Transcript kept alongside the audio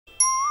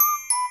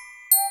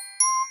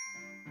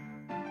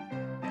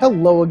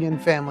Hello again,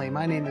 family.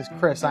 My name is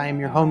Chris. I am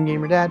your home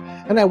gamer dad,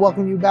 and I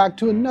welcome you back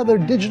to another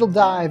digital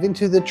dive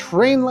into the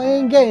train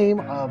laying game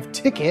of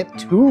Ticket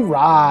to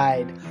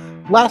Ride.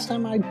 Last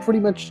time I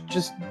pretty much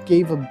just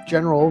gave a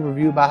general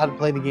overview about how to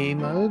play the game,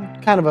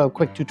 kind of a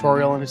quick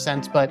tutorial in a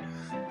sense, but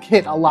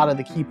hit a lot of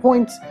the key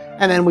points,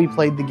 and then we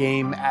played the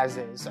game as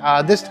is.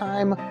 This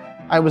time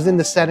I was in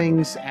the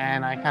settings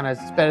and I kind of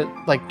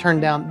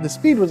turned down, the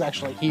speed was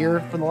actually here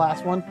for the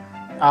last one.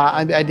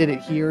 I did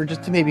it here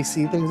just to maybe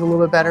see things a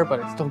little bit better, but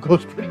it still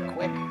goes pretty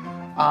quick.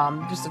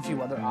 Just a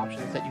few other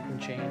options that you can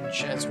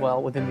change as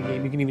well within the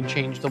game. You can even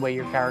change the way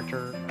your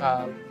character,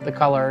 the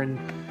color and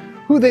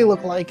who they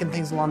look like and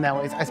things along that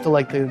way. I still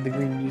like the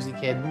green Musy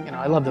kid. You know,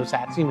 I love those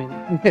hats. You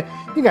mean,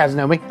 you guys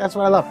know me. That's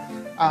what I love.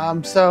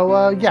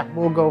 Yeah,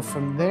 we'll go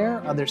from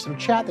there. There's some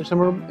chat, there's some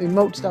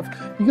remote stuff.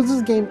 Because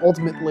this game,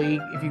 ultimately,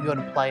 if you go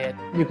to play it,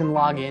 you can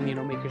log in,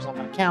 make yourself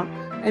an account,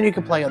 and you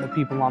can play other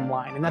people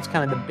online. And that's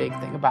kind of the big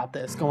thing about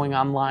this, going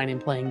online and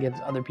playing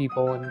against other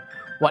people and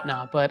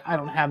whatnot. But I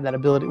don't have that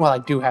ability. Well, I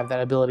do have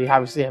that ability.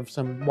 Obviously, I have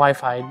some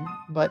Wi-Fi,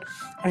 but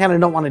I kind of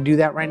don't want to do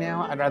that right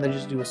now. I'd rather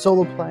just do a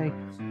solo play,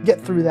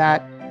 get through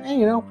that,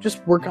 and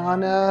just work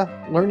on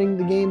learning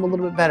the game a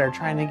little bit better,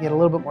 trying to get a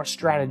little bit more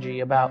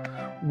strategy about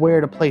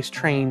where to place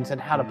trains and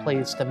how to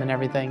place them and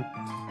everything.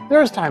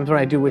 There's times when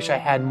I do wish I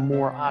had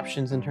more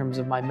options in terms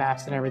of my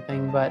maps and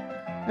everything, but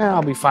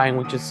I'll be fine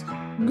with just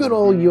good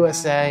old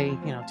USA,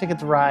 Ticket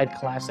to Ride,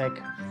 classic.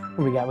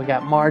 What we got? We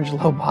got Marge,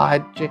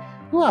 Lobot.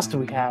 Who else do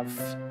we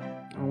have?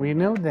 We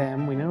know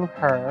them. We know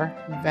her.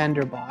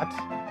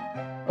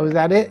 Vanderbot. Oh, is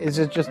that it? Is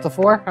it just the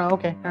four? Oh,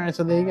 okay. All right,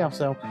 so there you go.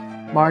 So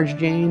Marge,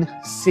 Jane,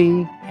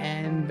 C,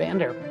 and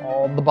Vander,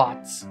 all the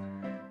bots.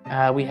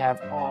 We have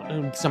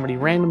somebody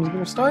random is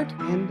going to start,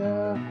 and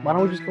why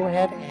don't we just go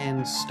ahead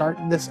and start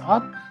this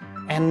up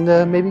and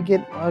maybe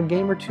get a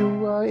game or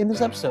two in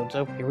this episode.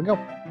 So here we go.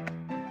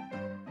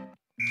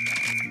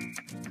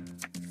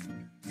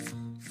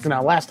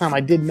 Now, last time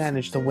I did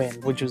manage to win,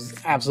 which was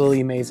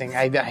absolutely amazing.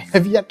 I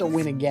have yet to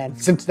win again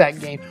since that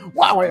game.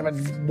 Wow, I have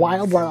a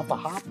wild right off the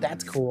hop.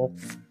 That's cool.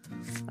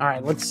 All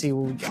right, let's see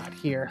what we got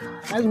here.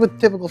 As with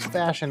typical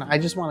fashion, I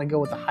just want to go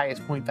with the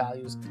highest point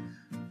values.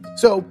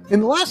 So, in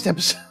the last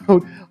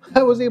episode,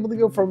 I was able to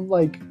go from,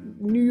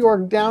 New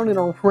York down and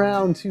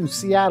around to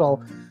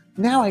Seattle.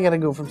 Now I got to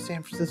go from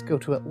San Francisco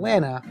to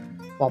Atlanta,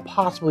 while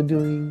possibly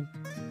doing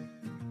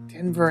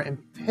Denver and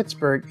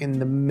Pittsburgh in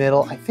the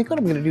middle. I think what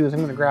I'm going to do is I'm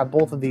going to grab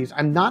both of these.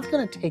 I'm not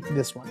going to take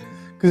this one,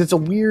 because it's a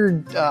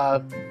weird,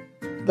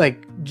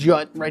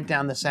 jut right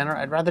down the center.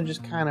 I'd rather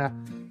just kind of,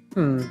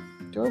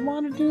 do I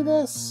want to do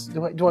this?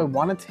 Do I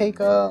want to take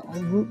a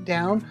route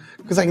down?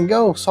 Because I can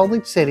go Salt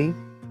Lake City,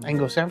 I can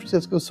go San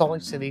Francisco, Salt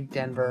Lake City,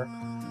 Denver,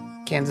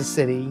 Kansas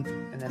City,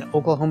 and then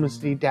Oklahoma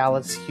City,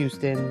 Dallas,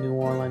 Houston, New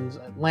Orleans,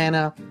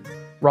 Atlanta,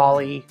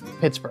 Raleigh,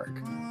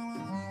 Pittsburgh.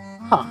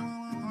 Huh.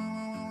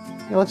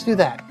 Yeah, let's do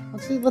that.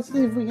 Let's see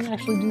if we can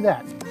actually do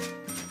that.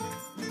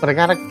 But I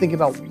gotta think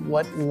about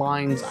what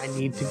lines I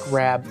need to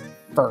grab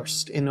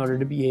first in order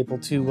to be able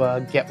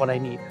to get what I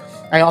need.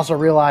 I also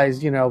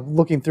realized,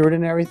 looking through it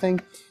and everything,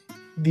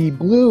 the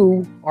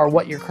blue are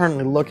what you're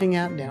currently looking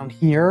at down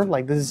here.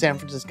 Like, this is San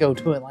Francisco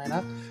to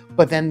Atlanta.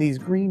 But then these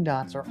green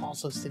dots are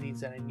also cities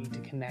that I need to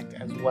connect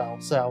as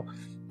well. So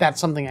that's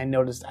something I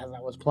noticed as I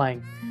was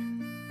playing.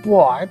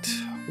 But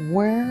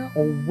where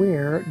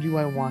do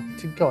I want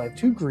to go? I have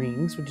two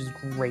greens, which is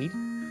great.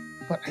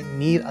 But I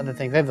need other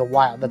things. I have the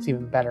wild. That's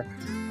even better.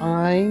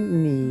 I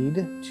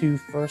need to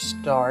first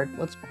start.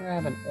 Let's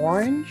grab an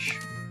orange.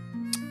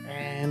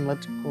 And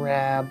let's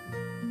grab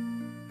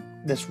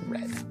this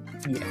red.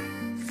 Yeah.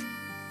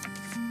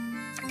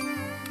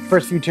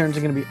 First few turns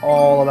are going to be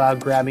all about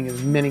grabbing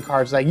as many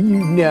cards like you.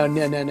 No.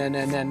 No,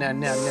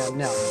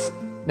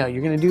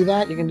 you're going to do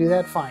that? You're going to do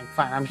that? Fine.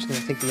 I'm just going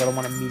to take the other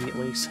one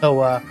immediately.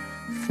 So,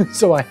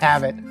 so I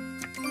have it.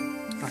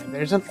 All right,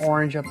 there's an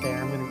orange up there.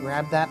 I'm going to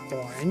grab that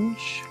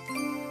orange.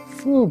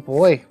 Oh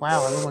boy,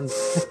 wow, everyone's...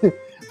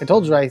 I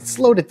told you I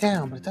slowed it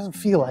down, but it doesn't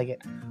feel like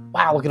it.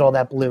 Wow, look at all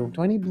that blue.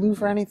 Do I need blue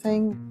for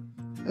anything?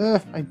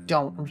 I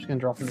don't. I'm just going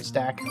to draw from the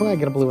stack. I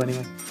get a blue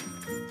anyway.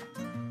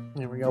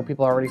 There we go.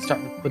 People are already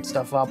starting to put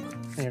stuff up.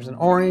 There's an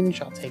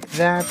orange. I'll take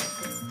that.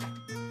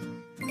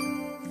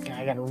 Okay,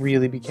 I got to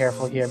really be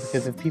careful here,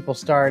 because if people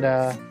start...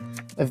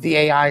 if the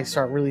AI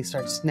really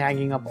starts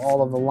snagging up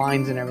all of the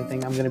lines and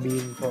everything, I'm going to be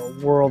in for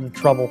a world of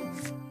trouble.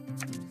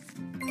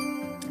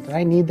 Did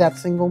I need that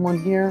single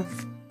one here?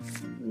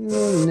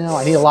 No,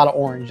 I need a lot of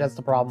orange. That's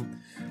the problem.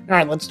 All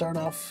right, let's start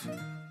off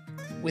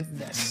with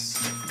this.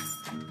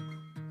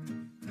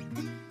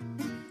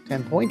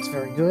 10 points,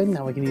 very good.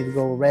 Now we can either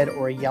go red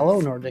or a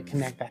yellow in order to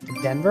connect back to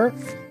Denver,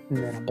 and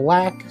then a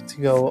black to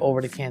go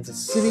over to Kansas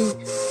City,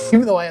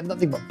 even though I have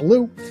nothing but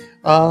blue.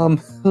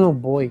 Oh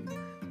boy.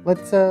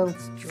 Let's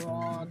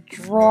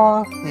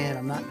draw, and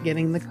I'm not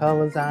getting the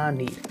colors I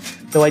need.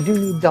 Though I do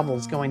need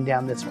doubles going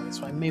down this way,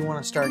 so I may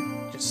want to start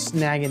just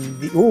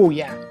snagging the... Oh,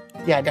 yeah.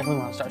 Yeah, I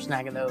definitely want to start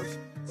snagging those.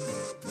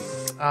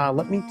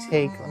 Let me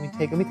take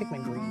my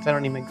greens. I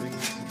don't need my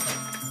greens.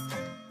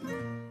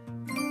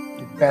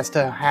 best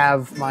to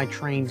have my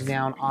trains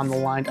down on the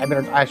line. I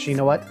better, actually, you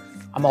know what?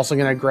 I'm also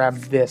going to grab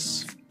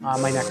this on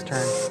my next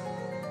turn.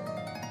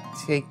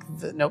 Take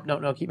the, nope,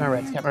 keep my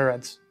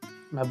reds.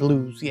 My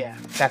blues, yeah,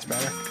 that's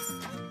better.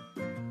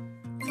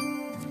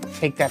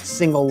 Take that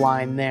single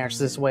line there,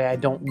 so this way I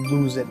don't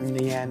lose it in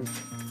the end.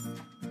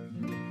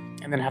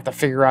 And then have to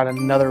figure out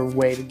another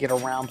way to get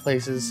around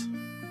places.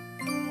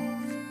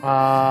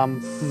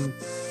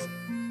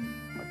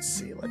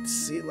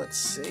 Let's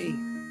see.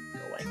 Go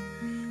away.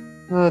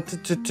 We're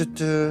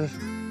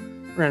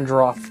gonna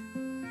draw.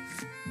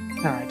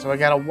 Alright, so I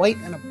got a white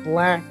and a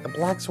black. The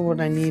black's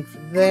what I need for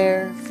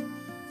there.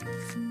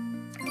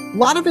 A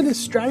lot of it is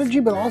strategy,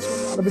 but also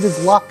a lot of it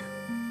is luck.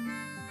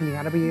 And you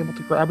gotta be able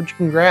to grab what you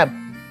can grab.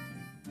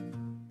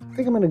 I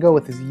think I'm gonna go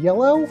with this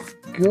yellow.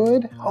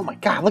 Good. Oh my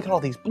god, look at all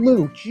these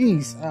blue.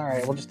 Jeez.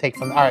 Alright, we'll just take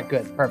from... Alright,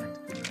 good. Perfect.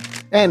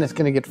 And it's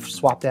gonna get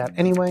swapped out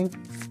anyway.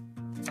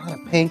 A lot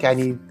of pink. I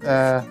need...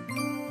 I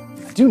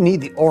do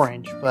need the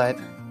orange, but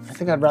I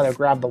think I'd rather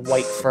grab the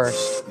white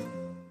first.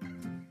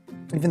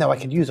 Even though I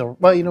could use a...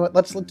 Well, you know what?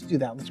 Let's do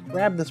that. Let's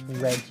grab this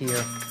red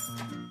here.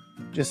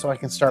 Just so I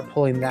can start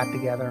pulling that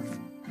together.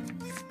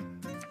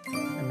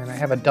 And then I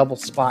have a double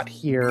spot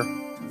here.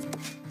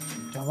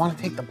 Do I want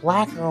to take the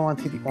black or do I want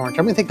to take the orange?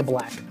 I'm going to take the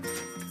black.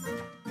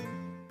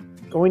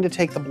 Going to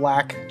take the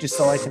black just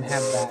so I can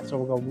have that. So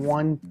we'll go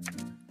 1,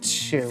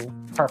 2.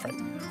 Perfect.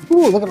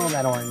 Ooh, look at all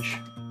that orange.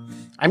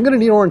 I'm going to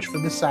need orange for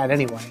this side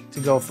anyway to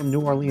go from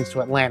New Orleans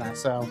to Atlanta.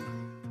 So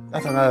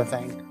that's another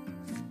thing.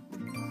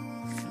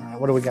 All right,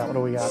 what do we got?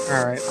 All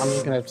right, I'm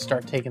just going to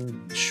start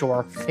taking,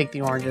 take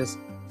the oranges.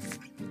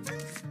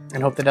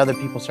 And hope that other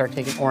people start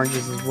taking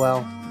oranges as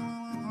well.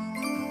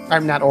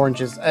 I'm not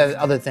oranges,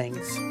 other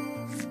things.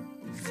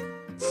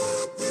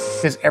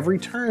 Because every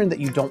turn that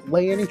you don't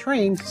lay any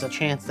trains, there's a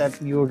chance that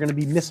you're going to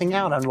be missing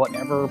out on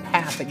whatever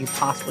path that you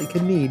possibly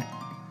could need.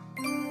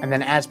 And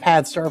then as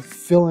paths start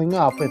filling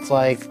up, it's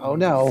like, oh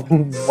no,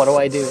 what do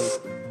I do?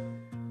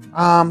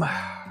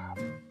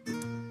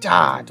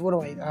 What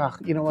do I,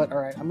 you know what, all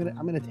right, I'm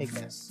gonna take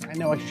this. I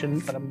know I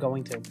shouldn't, but I'm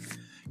going to.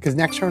 Because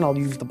next turn I'll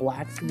use the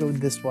blacks to go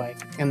this way,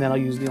 and then I'll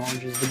use the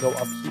oranges to go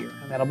up here.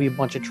 And that'll be a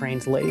bunch of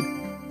trains laid.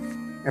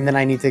 And then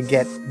I need to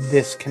get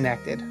this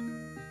connected.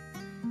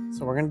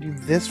 So we're going to do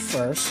this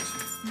first.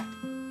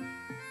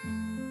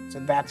 So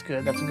that's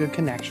good. That's a good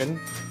connection.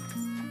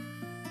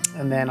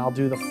 And then I'll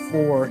do the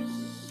 4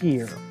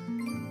 here.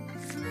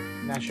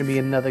 And that should be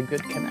another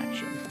good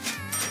connection.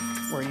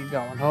 Where are you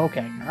going?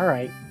 Okay. All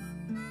right.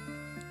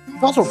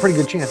 It's also a pretty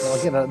good chance that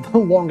I'll get the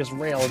longest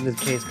rail in this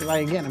case. Because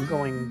I'm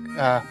going...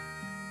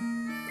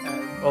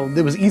 well,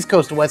 there was East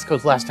Coast to West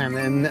Coast last time.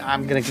 And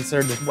I'm going to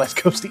consider this West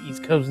Coast to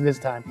East Coast this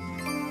time.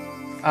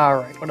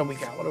 Alright, what do we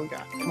got?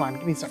 Come on,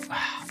 give me some...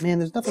 Ah, man,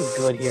 there's nothing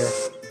good here.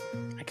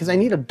 Because I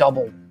need a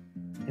double.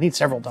 I need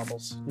several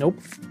doubles. Nope.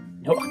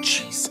 No, oh,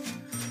 jeez.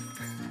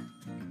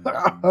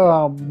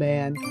 Oh,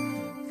 man.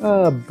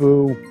 Oh,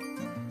 boo.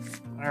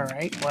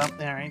 Alright, well,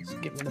 alright, so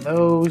get rid of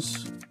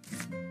those.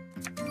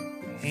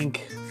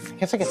 Pink. I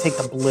guess I could take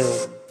the blue.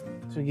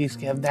 So you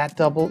can have that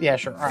double. Yeah,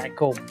 sure. Alright,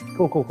 cool.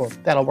 Cool.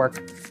 That'll work.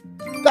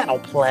 That'll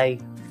play.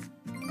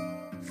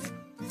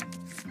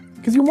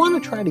 Because you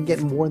want to try to get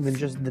more than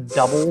just the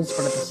doubles,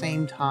 but at the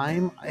same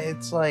time,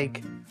 it's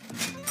like,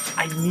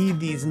 I need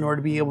these in order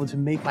to be able to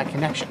make my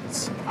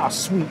connections. Oh,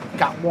 sweet.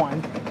 Got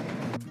one.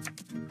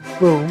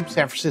 Boom.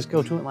 San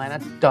Francisco to Atlanta.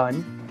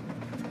 Done.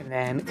 And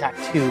then got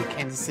 2.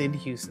 Kansas City to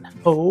Houston.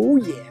 Oh,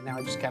 yeah. Now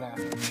I just got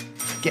to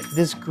get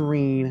this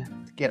green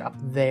to get up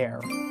there,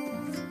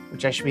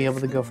 which I should be able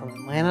to go from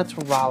Atlanta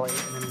to Raleigh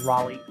and then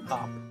Raleigh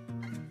up.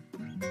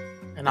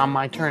 And on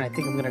my turn, I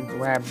think I'm going to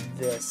grab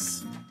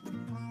this.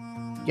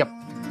 Yep,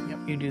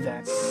 you do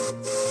that.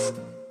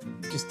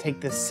 Just take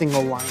this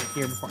single line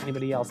here before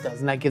anybody else does,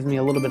 and that gives me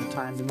a little bit of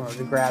time in order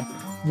to grab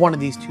one of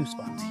these 2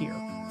 spots here.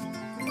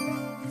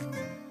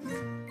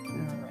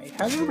 Alright,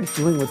 how's everybody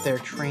doing with their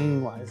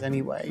train-wise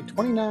anyway?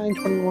 29,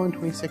 21,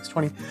 26,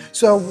 20.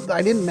 So,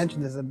 I didn't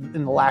mention this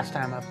in the last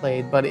time I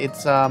played, but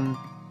it's,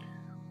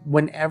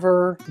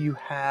 whenever you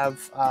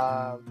have,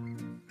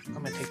 I'm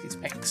going to take these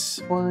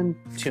pinks. 1,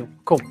 2.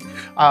 Cool.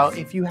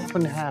 If you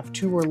happen to have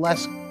 2 or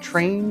less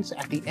trains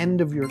at the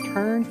end of your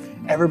turn,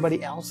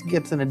 everybody else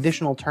gets an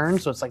additional turn,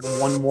 so it's like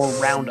one more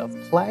round of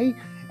play,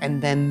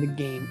 and then the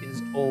game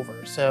is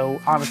over.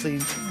 So honestly,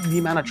 the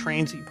amount of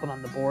trains that you put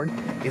on the board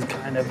is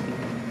kind of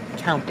the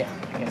countdown,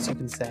 I guess you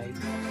can say,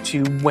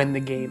 to when the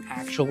game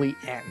actually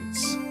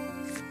ends.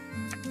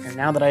 And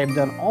now that I have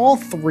done all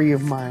 3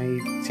 of my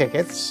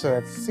tickets, so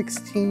that's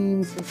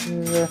 16,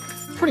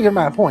 pretty good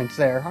amount of points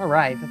there. All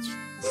right, that's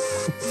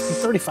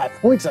 35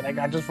 points that I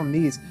got just from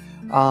these.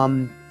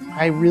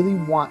 I really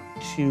want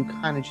to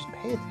kind of just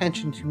pay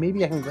attention to,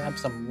 maybe I can grab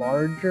some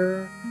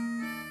larger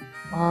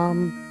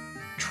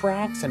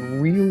tracks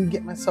and really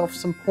get myself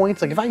some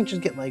points. Like if I can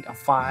just get like a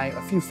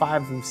few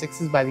 5s and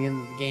 6s by the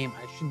end of the game,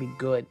 I should be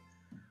good.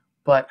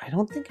 But I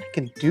don't think I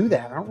can do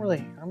that.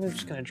 I'm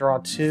just gonna draw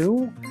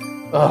 2.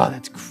 Oh,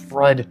 that's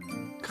crud.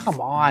 Come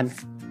on.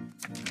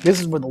 This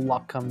is where the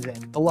luck comes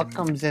in. The luck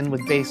comes in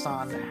with based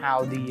on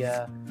how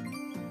the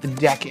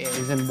deck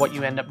is and what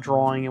you end up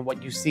drawing and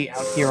what you see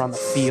out here on the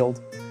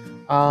field.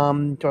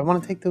 Do I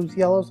want to take those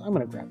yellows? I'm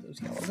going to grab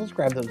those yellows. Let's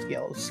grab those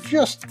yellows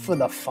just for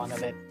the fun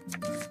of it.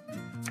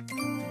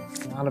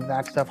 A lot of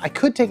that stuff. I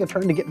could take a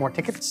turn to get more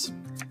tickets.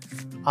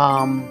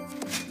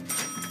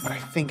 But I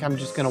think I'm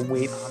just going to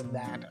wait on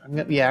that. I'm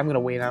going to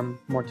wait on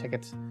more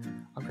tickets.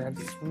 I'll grab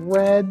these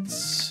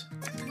reds.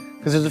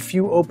 Because there's a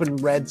few open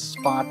red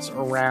spots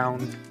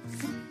around.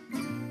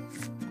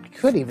 I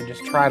could even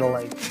just try to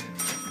like...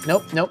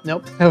 Nope.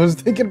 I was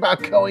thinking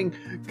about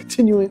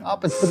continuing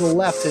up and to the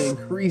left to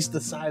increase the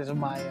size of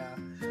my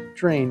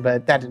drain,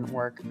 but that didn't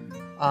work.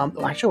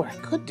 Actually, what I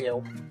could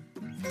do,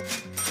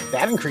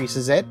 that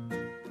increases it.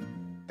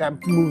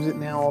 That moves it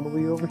now all the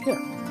way over here.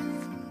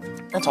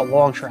 That's a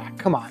long track.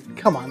 Come on.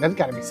 There's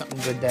got to be something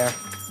good there.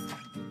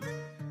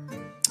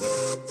 It'd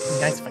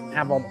be nice if I can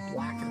have all the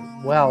black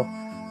as well.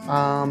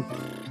 I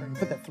can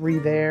put the 3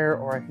 there,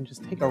 or I can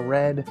just take a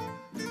red.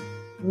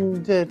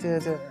 I'm going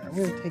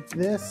to take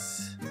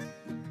this,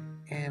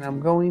 and I'm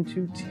going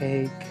to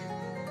take,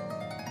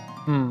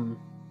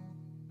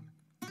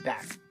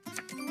 that.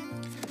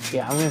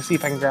 Yeah, I'm going to see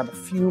if I can grab a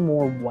few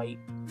more white.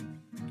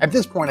 At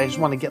this point, I just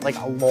want to get like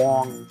a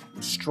long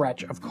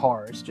stretch of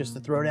cars, just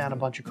to throw down a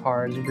bunch of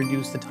cars,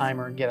 reduce the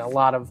timer, and get a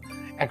lot of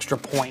extra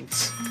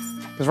points.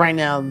 Because right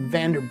now,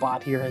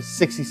 Vanderbot here has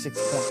 66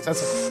 points.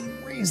 That's a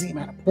crazy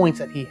amount of points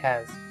that he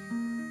has.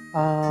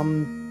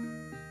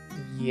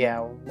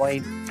 Yeah,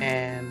 white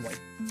and white.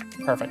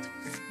 Perfect.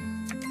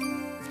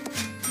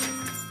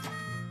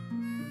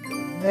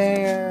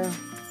 There.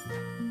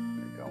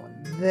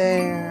 Going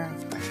there.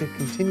 I should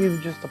continue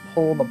just to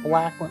pull the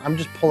black one. I'm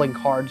just pulling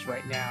cards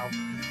right now.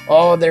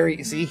 Oh, there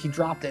he, see, he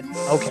dropped it.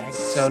 Okay,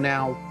 so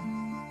now,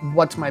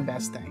 what's my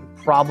best thing?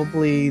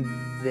 Probably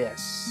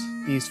this.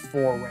 These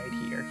 4 right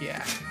here,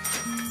 yeah.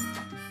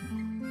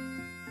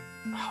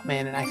 Oh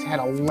man, and I had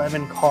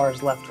 11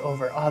 cars left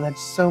over. Oh,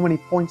 that's so many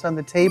points on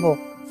the table.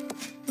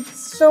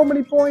 So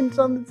many points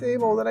on the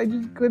table that I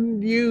just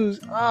couldn't use.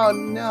 Oh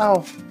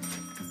no.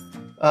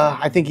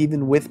 I think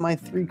even with my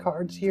 3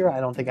 cards here, I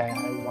don't think I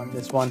won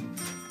this one.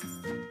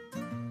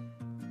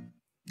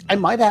 I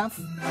might have.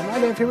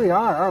 Here we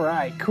are. All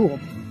right, cool.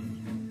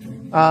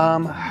 We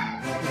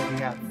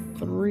got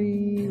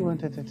 3, 1,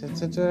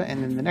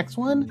 and then the next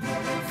one,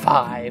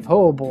 5.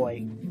 Oh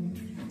boy.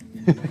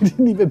 I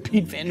didn't even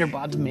beat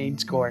Vanderbot's main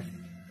score.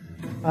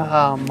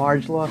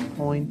 Marge lost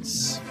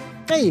points.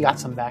 Hey, you got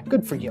some back.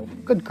 Good for you.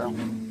 Good girl.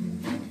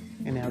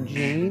 And now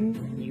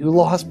Jane, you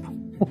lost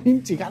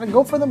points. You gotta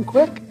go for them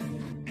quick.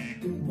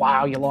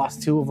 Wow, you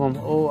lost 2 of them.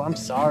 Oh, I'm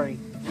sorry.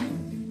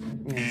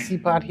 And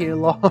Seapot here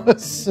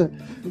lost.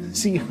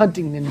 See,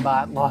 Huntington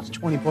Bot lost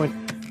 20 points.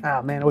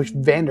 Oh man, I wish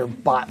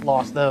Vanderbot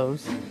lost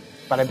those.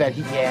 But I bet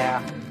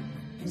yeah.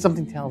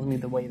 Something tells me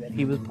the way that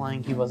he was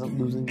playing, he wasn't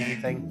losing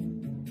anything.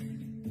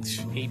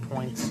 8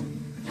 points.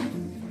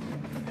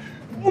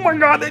 Oh my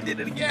god, I did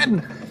it again!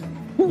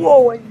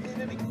 Whoa, I did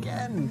it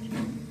again!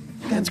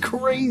 That's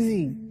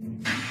crazy!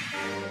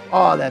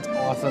 Oh, that's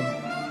awesome.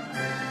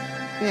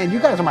 Man, you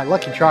guys are my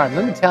lucky charm,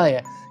 let me tell you.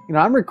 You know,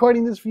 I'm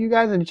recording this for you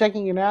guys and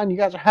checking it out, and you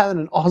guys are having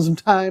an awesome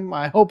time,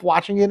 I hope,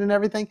 watching it and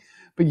everything.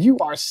 But you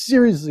are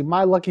seriously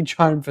my lucky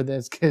charm for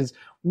this, because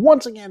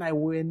once again, I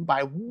win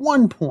by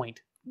 1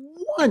 point.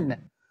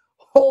 1!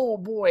 Oh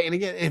boy, and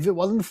again, if it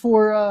wasn't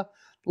for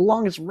the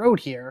longest road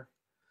here,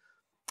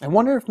 I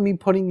wonder if me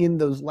putting in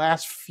those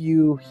last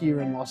few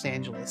here in Los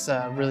Angeles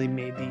really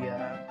made the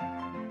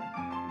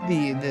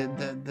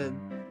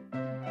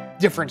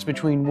difference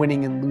between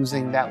winning and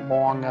losing that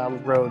long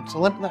road.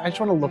 So I just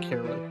want to look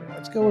here really quick.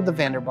 Let's go with the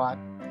Vanderbot.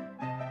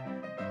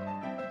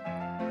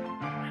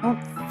 I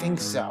don't think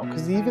so,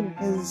 because even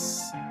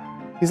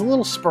he's a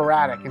little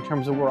sporadic in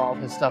terms of where all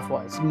his stuff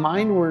was.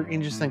 Mine were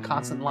in just a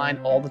constant line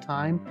all the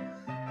time,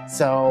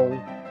 so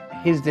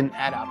his didn't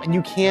add up. And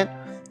you can't,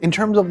 in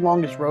terms of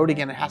longest road,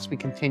 again, it has to be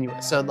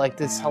continuous. So like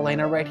this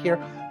Helena right here,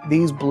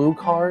 these blue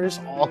cars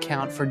all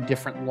count for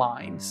different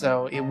lines.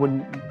 So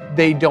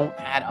they don't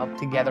add up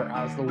together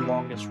as the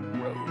longest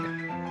road.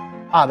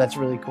 Ah, that's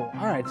really cool.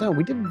 All right, so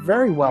we did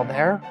very well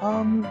there.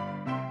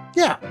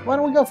 Yeah, why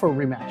don't we go for a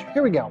rematch?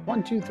 Here we go.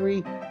 1, 2,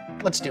 3.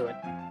 Let's do it.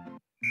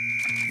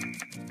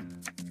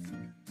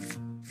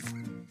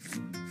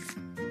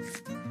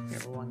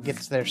 Everyone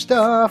gets their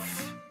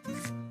stuff.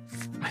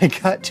 I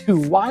got 2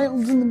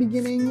 wilds in the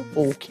beginning.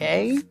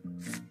 Okay.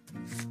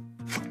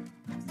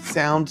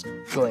 Sounds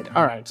good.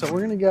 All right, so we're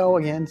going to go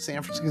again,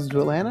 San Francisco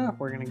to Atlanta.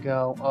 We're going to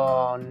go,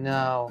 oh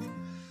no.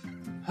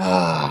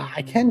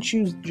 I can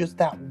choose just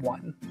that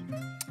one.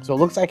 So it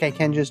looks like I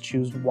can just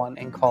choose one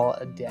and call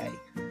it a day.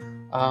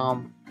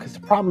 Because the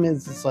problem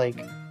is, it's like,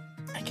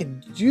 I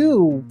can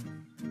do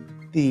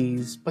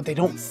these, but they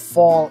don't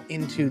fall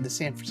into the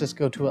San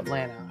Francisco to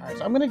Atlanta. All right,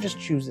 so I'm going to just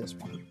choose this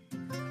one.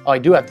 Oh, I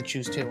do have to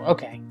choose 2.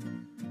 Okay.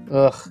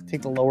 Ugh,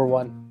 take the lower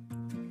one.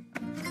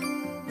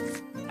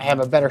 I have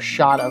a better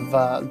shot of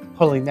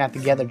pulling that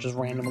together just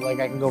randomly. Like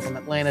I can go from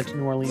Atlanta to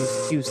New Orleans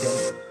to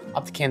Houston,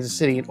 up to Kansas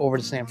City and over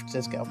to San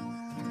Francisco.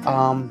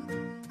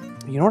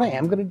 You know what I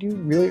am going to do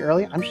really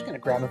early? I'm just going to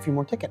grab a few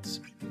more tickets.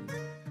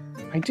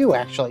 I do,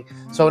 actually.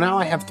 So now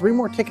I have 3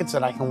 more tickets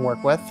that I can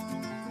work with.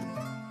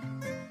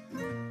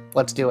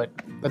 Let's do it.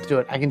 Let's do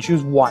it. I can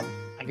choose one.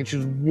 I can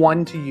choose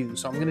one to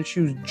use. So I'm going to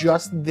choose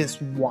just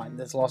this one.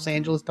 This Los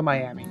Angeles to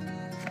Miami.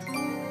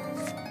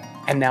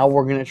 And now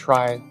we're going to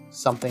try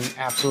something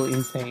absolutely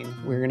insane.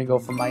 We're going to go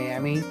from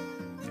Miami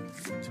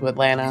to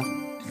Atlanta,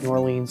 to New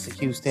Orleans, to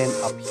Houston,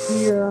 up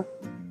here,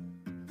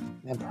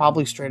 and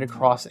probably straight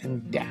across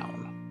and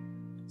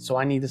down. So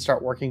I need to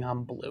start working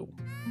on blue.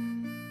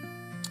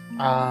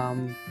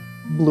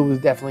 Blue is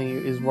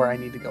definitely where I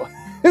need to go.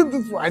 This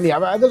is where I need.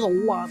 There's a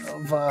lot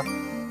of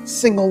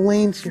single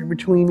lanes here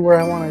between where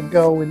I want to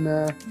go and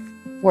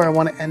where I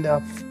want to end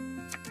up.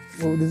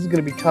 Oh, this is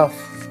going to be tough.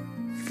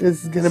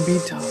 This is going to be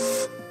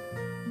tough.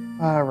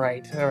 All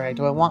right.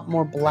 Do I want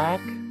more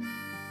black?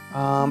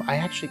 I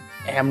actually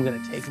am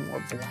going to take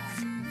more black.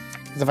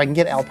 Because if I can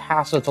get El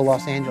Paso to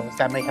Los Angeles,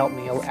 that may help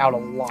me out a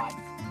lot.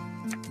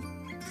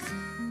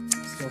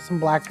 Still some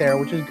black there,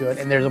 which is good.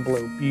 And there's a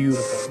blue.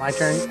 Beautiful. My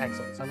turn?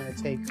 Excellent. So I'm going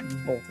to take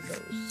both of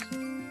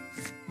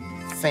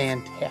those.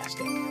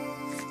 Fantastic.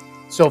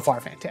 So far,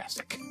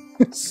 fantastic.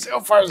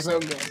 So far, so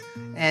good.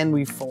 And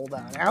we fold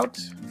that out.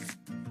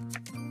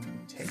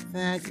 Take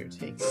that. You're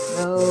taking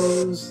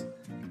those.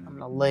 I'm going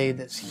to lay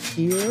this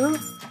here.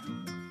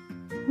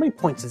 How many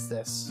points is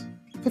this?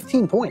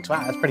 15 points.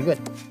 Wow, that's pretty good.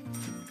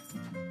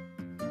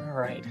 All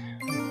right.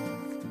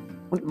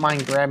 Wouldn't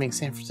mind grabbing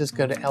San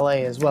Francisco to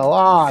LA as well.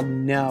 Oh,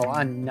 no.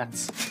 I'm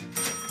nuts.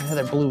 My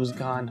other blue is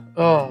gone.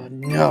 Oh,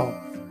 no.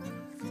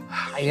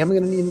 I am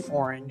going to need an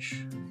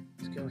orange.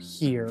 Let's go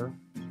here.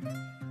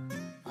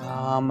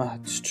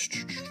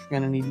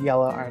 Gonna need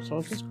yellow. All right, so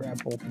let's just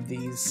grab both of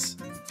these.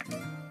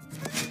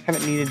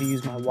 Haven't needed to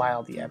use my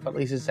wild yet, but at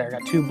least it's there. I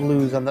got 2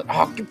 blues on the.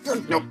 Oh,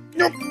 nope,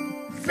 nope.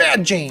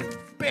 Bad Jane.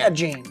 Bad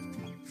Jane.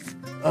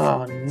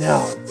 Oh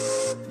no.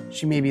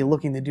 She may be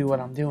looking to do what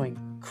I'm doing.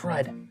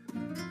 Crud.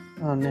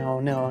 Oh no.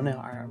 All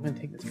right, I'm gonna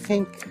take this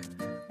pink,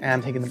 and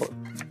I'm taking the blue.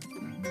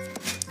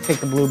 Take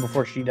the blue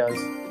before she does.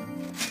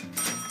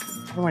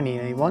 What do I need?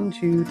 I need 1,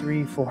 2,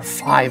 3, 4,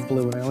 5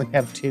 blue, and I only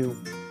have 2.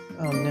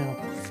 Oh no.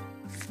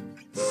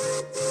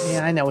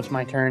 Yeah, I know it's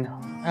my turn.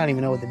 I don't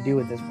even know what to do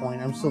at this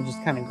point. I'm still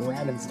just kind of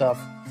grabbing stuff.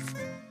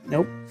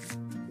 Nope.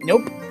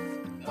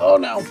 Oh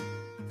no.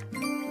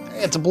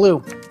 It's a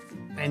blue.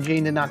 And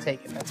Jane did not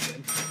take it. That's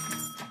good.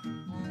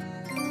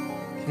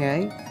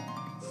 Okay.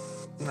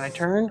 My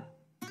turn.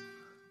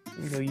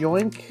 I'm gonna go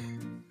yoink.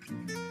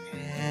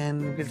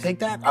 And I'm gonna take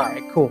that.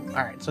 Alright, cool.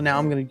 Alright, so now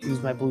I'm gonna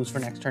use my blues for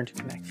next turn to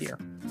connect here.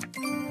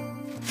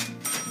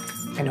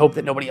 And hope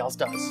that nobody else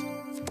does.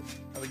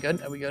 Are we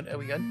good? Are we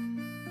good?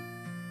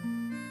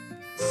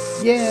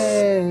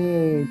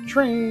 Yay!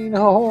 Train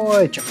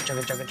ahoy!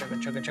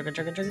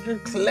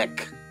 Chugga,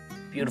 click!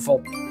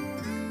 Beautiful.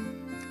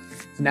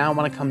 So now I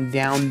want to come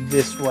down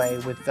this way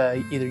with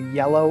either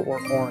yellow or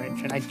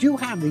orange. And I do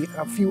have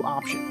a few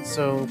options,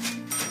 so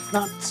it's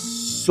not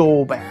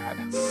so bad.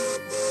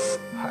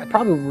 I'd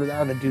probably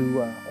rather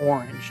do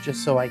orange,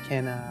 just so I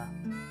can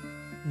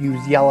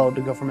use yellow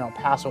to go from El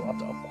Paso up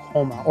to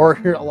Oklahoma, or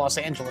here at Los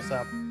Angeles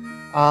up.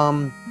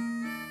 I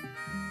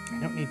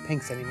don't need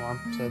pinks anymore,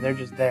 so they're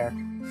just there.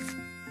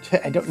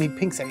 I don't need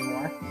pinks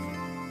anymore,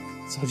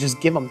 so just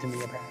give them to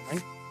me,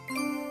 apparently.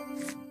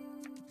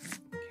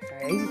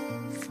 Okay.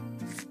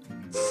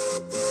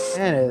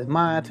 And it is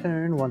my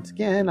turn once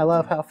again. I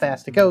love how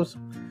fast it goes. Do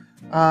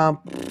I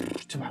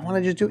want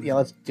to just do it? Yeah,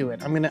 let's do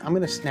it. I'm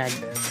gonna snag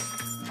this,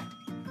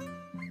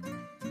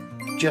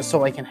 just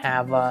so I can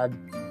have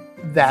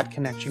that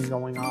connection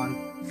going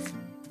on.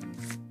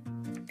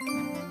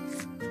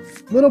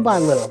 Little by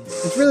little.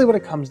 It's really what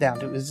it comes down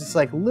to. Is just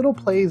like little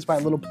plays by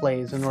little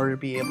plays in order to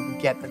be able to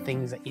get the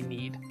things that you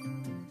need.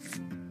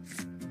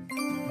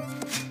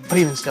 But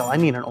even still, I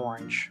need an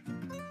orange.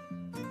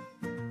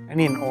 I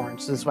need an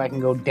orange, so this way I can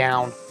go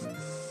down.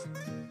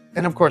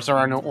 And of course, there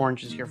are no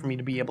oranges here for me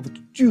to be able to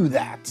do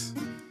that.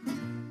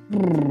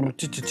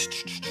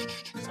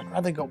 Because I'd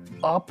rather go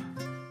up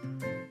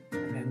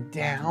and then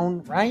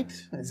down, right?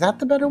 Is that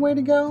the better way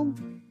to go?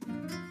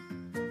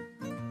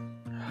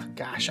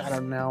 Gosh, I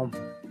don't know.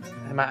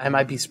 I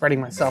might be spreading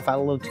myself out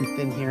a little too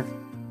thin here.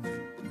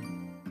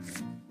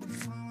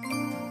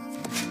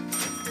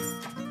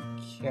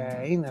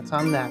 Okay, that's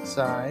on that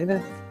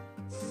side.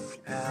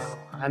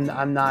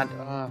 I'm not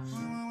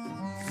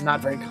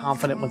very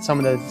confident with some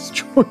of those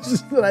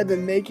choices that I've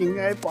been making.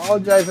 I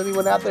apologize to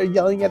anyone out there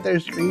yelling at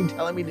their screen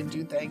telling me to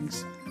do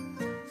things.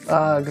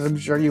 Because I'm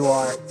sure you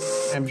are.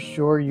 I'm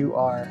sure you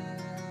are.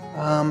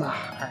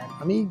 Alright,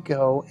 let me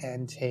go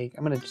and take...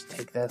 I'm going to just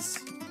take this.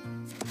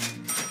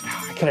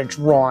 I could have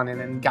drawn it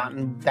and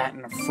gotten that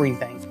in a free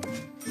thing.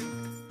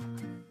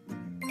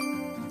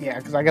 Yeah,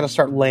 because I got to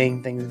start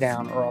laying things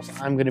down or else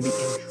I'm going to be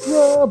in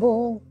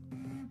trouble.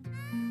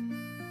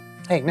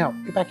 Hey, no,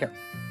 get back here.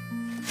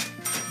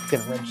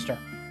 Didn't register.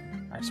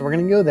 Alright, so we're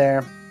going to go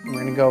there. We're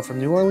going to go from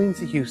New Orleans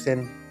to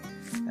Houston.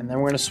 And then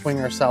we're going to swing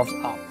ourselves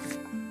up.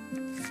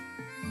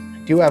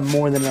 do have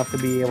more than enough to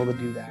be able to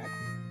do that.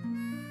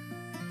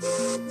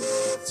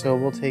 So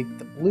we'll take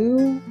the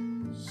blue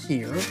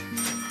here.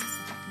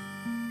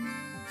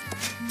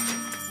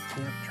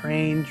 Yep,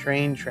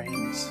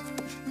 trains.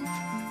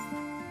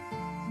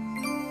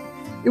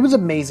 It was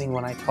amazing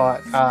when I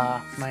taught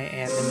my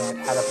Aunt Annette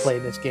how to play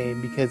this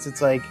game, because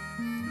it's like,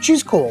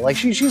 she's cool. Like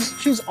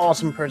she's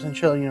awesome person.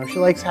 She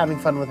likes having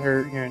fun with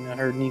her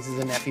her nieces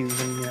and nephews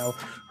and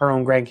her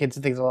own grandkids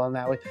and things along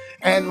that way.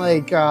 And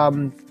like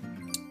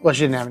well,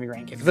 she didn't have any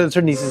grandkids, but it's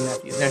her nieces and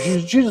nephews. Now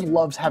she just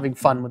loves having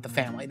fun with the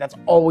family. That's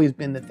always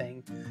been the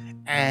thing.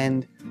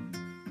 And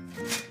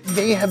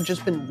they have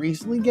just been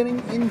recently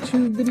getting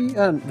into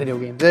video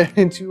games,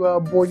 into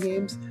board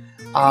games.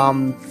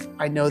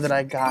 I know that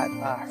I got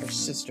her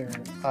sister,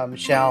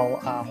 Michelle,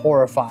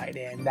 horrified,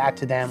 and that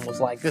to them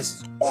was like,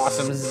 this is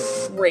awesome, this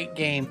is a great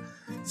game.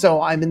 So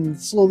I've been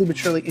slowly but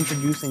surely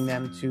introducing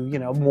them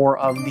to, more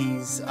of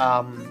these,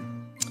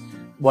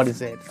 what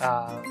is it,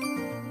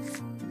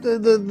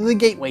 the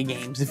gateway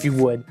games, if you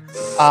would.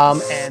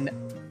 And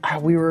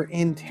we were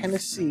in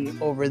Tennessee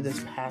over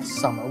this past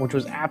summer, which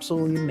was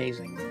absolutely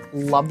amazing.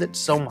 Loved it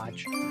so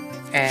much.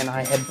 And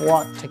I had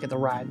brought Ticket to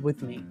Ride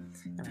with me.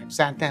 And I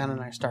sat down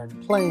and I started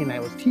playing. I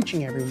was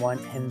teaching everyone.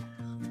 And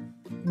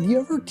do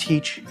you ever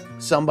teach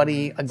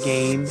somebody a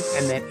game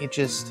and then it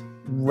just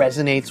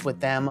resonates with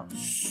them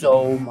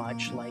so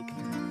much? Like,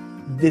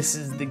 this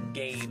is the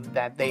game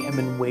that they have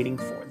been waiting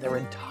for their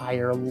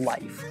entire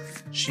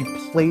life. She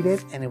played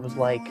it and it was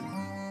like,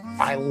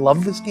 I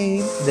love this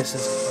game. This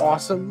is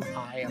awesome.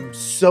 I am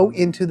so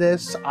into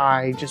this.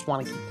 I just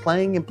want to keep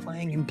playing and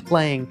playing and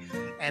playing.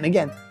 And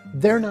again,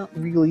 they're not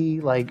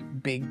really like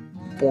big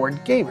board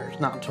gamers,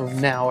 not until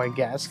now, I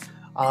guess,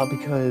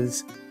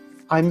 because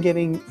I'm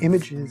getting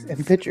images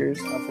and pictures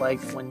of like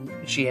when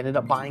she ended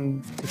up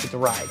buying Ticket to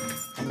Ride,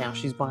 and now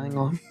she's buying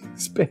all the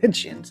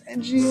expansions,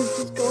 and she's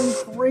just going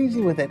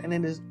crazy with it, and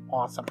it is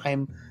awesome.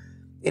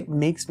 It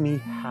makes me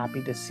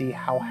happy to see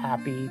how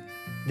happy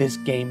this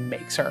game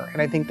makes her,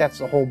 and I think that's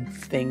the whole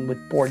thing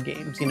with board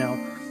games.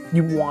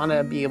 You want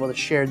to be able to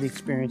share the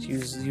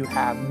experiences you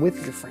have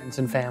with your friends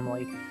and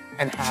family,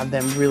 and have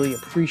them really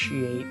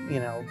appreciate,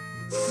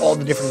 all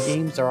the different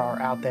games there are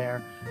out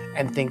there,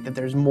 and think that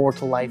there's more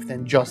to life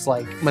than just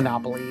like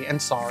Monopoly and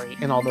Sorry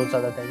and all those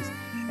other things.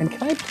 And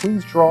can I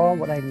please draw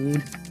what I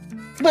need?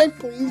 Can I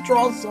please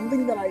draw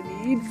something that I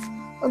need?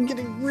 I'm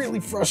getting really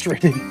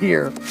frustrated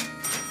here.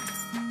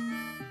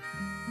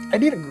 I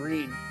need a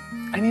green.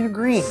 Why? I need a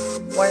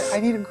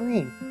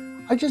green.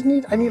 I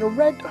need a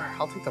red.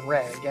 I'll take the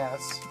red, I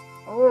guess.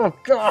 Oh,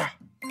 God.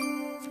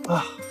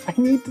 I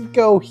need to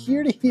go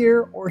here to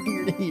here or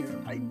here to here.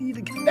 I need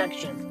a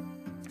connection.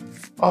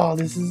 Oh,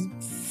 this is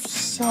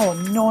so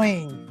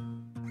annoying.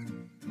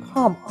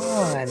 Come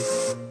on.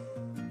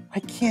 I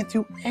can't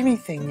do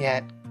anything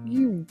yet.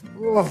 No.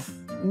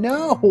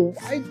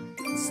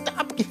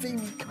 Stop giving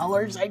me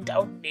colors I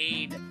don't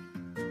need.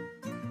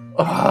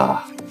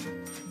 Ugh.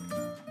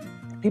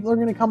 People are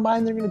going to come by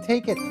and they're going to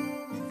take it.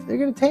 They're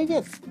going to take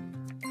it.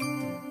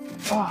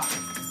 Oh,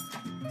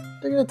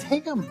 they're going to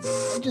take them.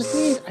 I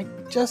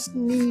just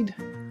need.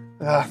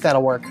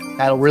 That'll work.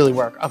 That'll really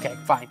work. Okay,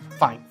 fine.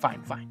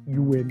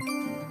 You win.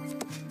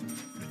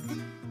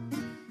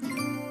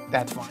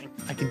 That's fine.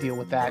 I can deal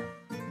with that.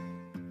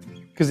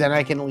 Because then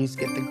I can at least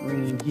get the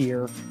green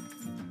here.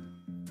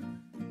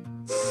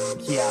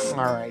 Yeah,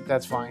 alright,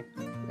 that's fine.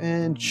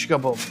 And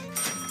shkaboom.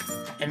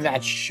 And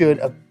that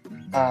should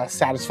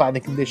satisfy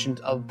the conditions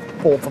of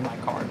both of my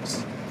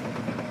cards.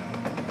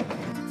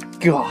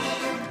 God,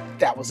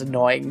 that was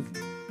annoying.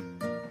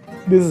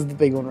 This is the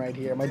big one right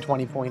here, my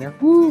 20-pointer.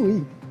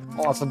 Woo-wee.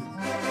 Awesome.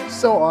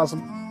 So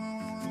awesome.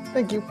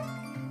 Thank you.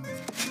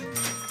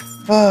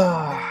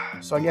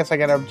 So I guess I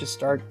gotta just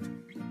start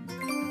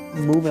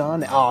moving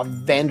on. Oh,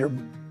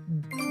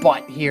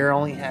 Vanderbutt here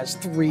only has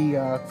 3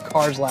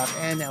 cars left,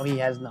 and now he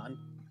has none.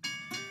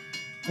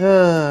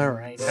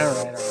 Alright.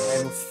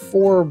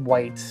 4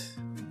 white.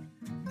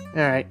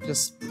 Alright,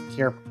 just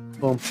here.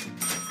 Boom.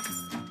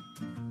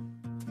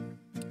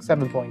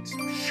 7 points.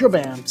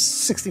 Shabam!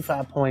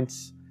 65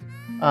 points.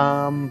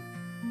 Nope.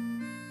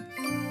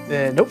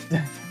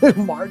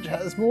 Marge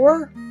has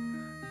more.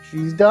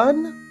 She's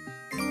done.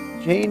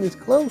 Jane is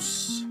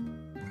close.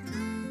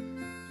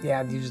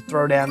 Yeah, you just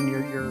throw down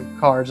your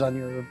cards on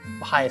your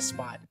highest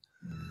spot.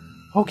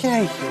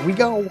 Okay, here we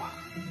go.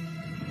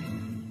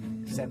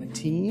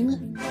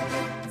 17.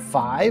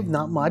 5,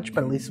 not much,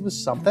 but at least it was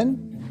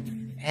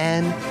something.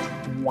 And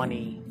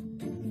 20.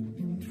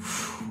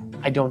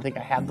 I don't think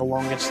I have the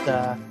longest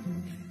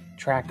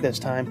track this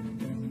time.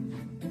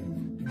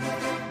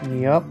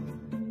 Yup.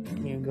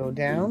 You go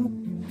down.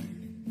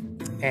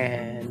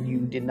 And you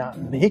did not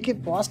make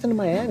it Boston to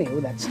Miami.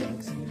 Oh, that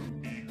stinks.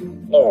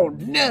 Oh,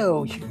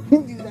 no. You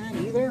didn't do that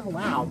either?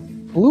 Wow.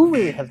 Blue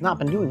really has not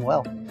been doing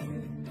well.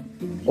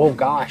 Oh,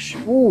 gosh.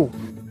 Ooh,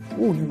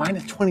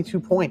 minus 22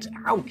 points.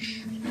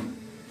 Ouch.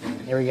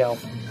 Here we go.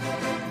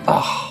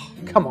 Oh,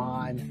 come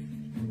on.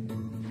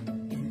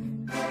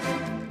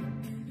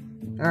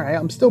 All right,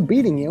 I'm still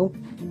beating you.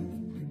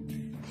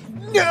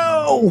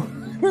 No!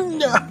 No!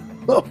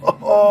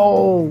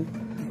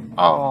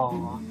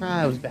 Oh,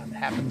 that was bound to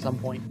happen at some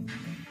point.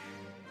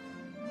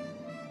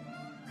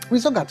 We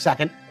still got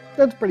second.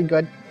 That's pretty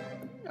good.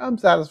 I'm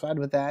satisfied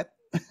with that.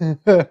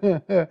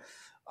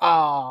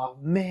 Oh,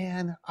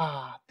 man.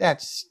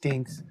 That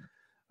stinks.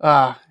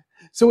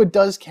 So it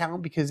does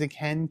count because it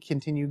can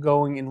continue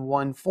going in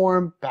one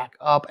form, back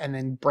up, and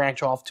then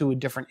branch off to a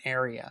different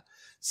area.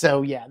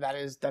 So yeah, that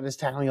is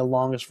technically the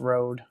longest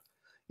road,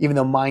 even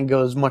though mine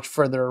goes much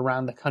further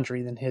around the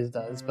country than his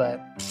does. But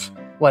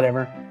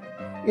whatever,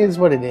 it is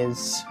what it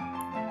is.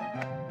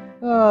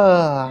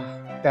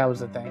 That was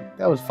the thing.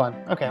 That was fun.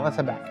 Okay, let's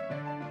head back.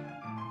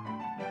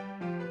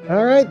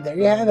 Alright, there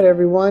you have it,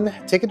 everyone.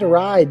 Ticket to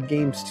Ride,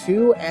 games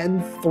 2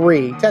 and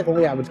 3.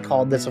 Technically, I would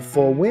call this a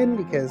full win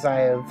because I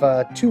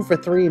have 2 for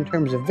 3 in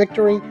terms of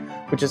victory,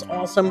 which is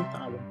awesome.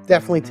 I would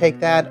definitely take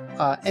that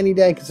any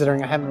day,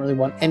 considering I haven't really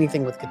won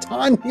anything with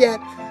Catan yet,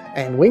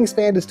 and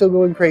Wingspan is still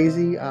going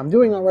crazy. I'm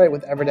doing alright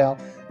with Everdell,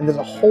 and there's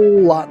a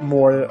whole lot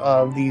more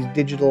of these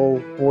digital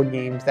board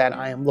games that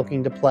I am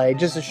looking to play,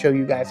 just to show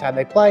you guys how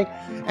they play,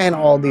 and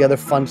all the other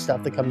fun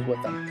stuff that comes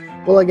with them.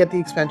 Will I get the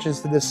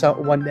expansions to this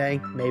one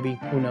day? Maybe.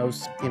 Who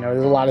knows? You know,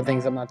 there's a lot of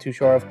things I'm not too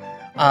sure of.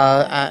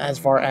 As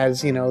far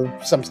as, you know,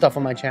 some stuff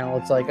on my channel,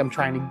 it's like I'm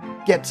trying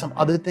to get some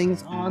other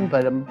things on,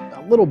 but I'm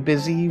a little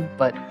busy.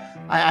 But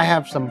I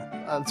have some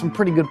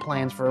pretty good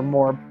plans for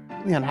more,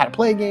 you know, how to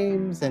play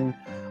games and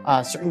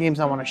certain games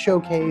I want to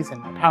showcase,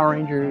 and my Power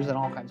Rangers and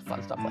all kinds of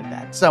fun stuff like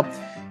that. So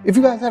if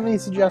you guys have any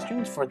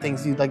suggestions for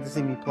things you'd like to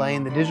see me play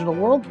in the digital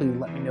world, please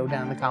let me know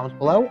down in the comments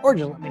below, or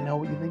just let me know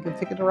what you think of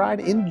Ticket to Ride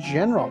in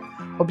general.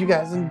 Hope you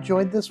guys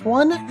enjoyed this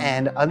one,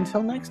 and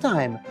until next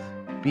time,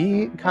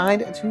 be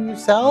kind to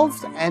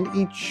yourselves and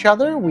each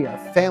other. We are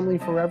family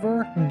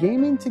forever,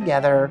 gaming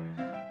together.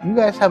 You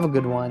guys have a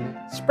good one.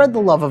 Spread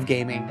the love of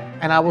gaming,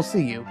 and I will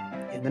see you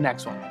in the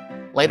next one.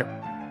 Later.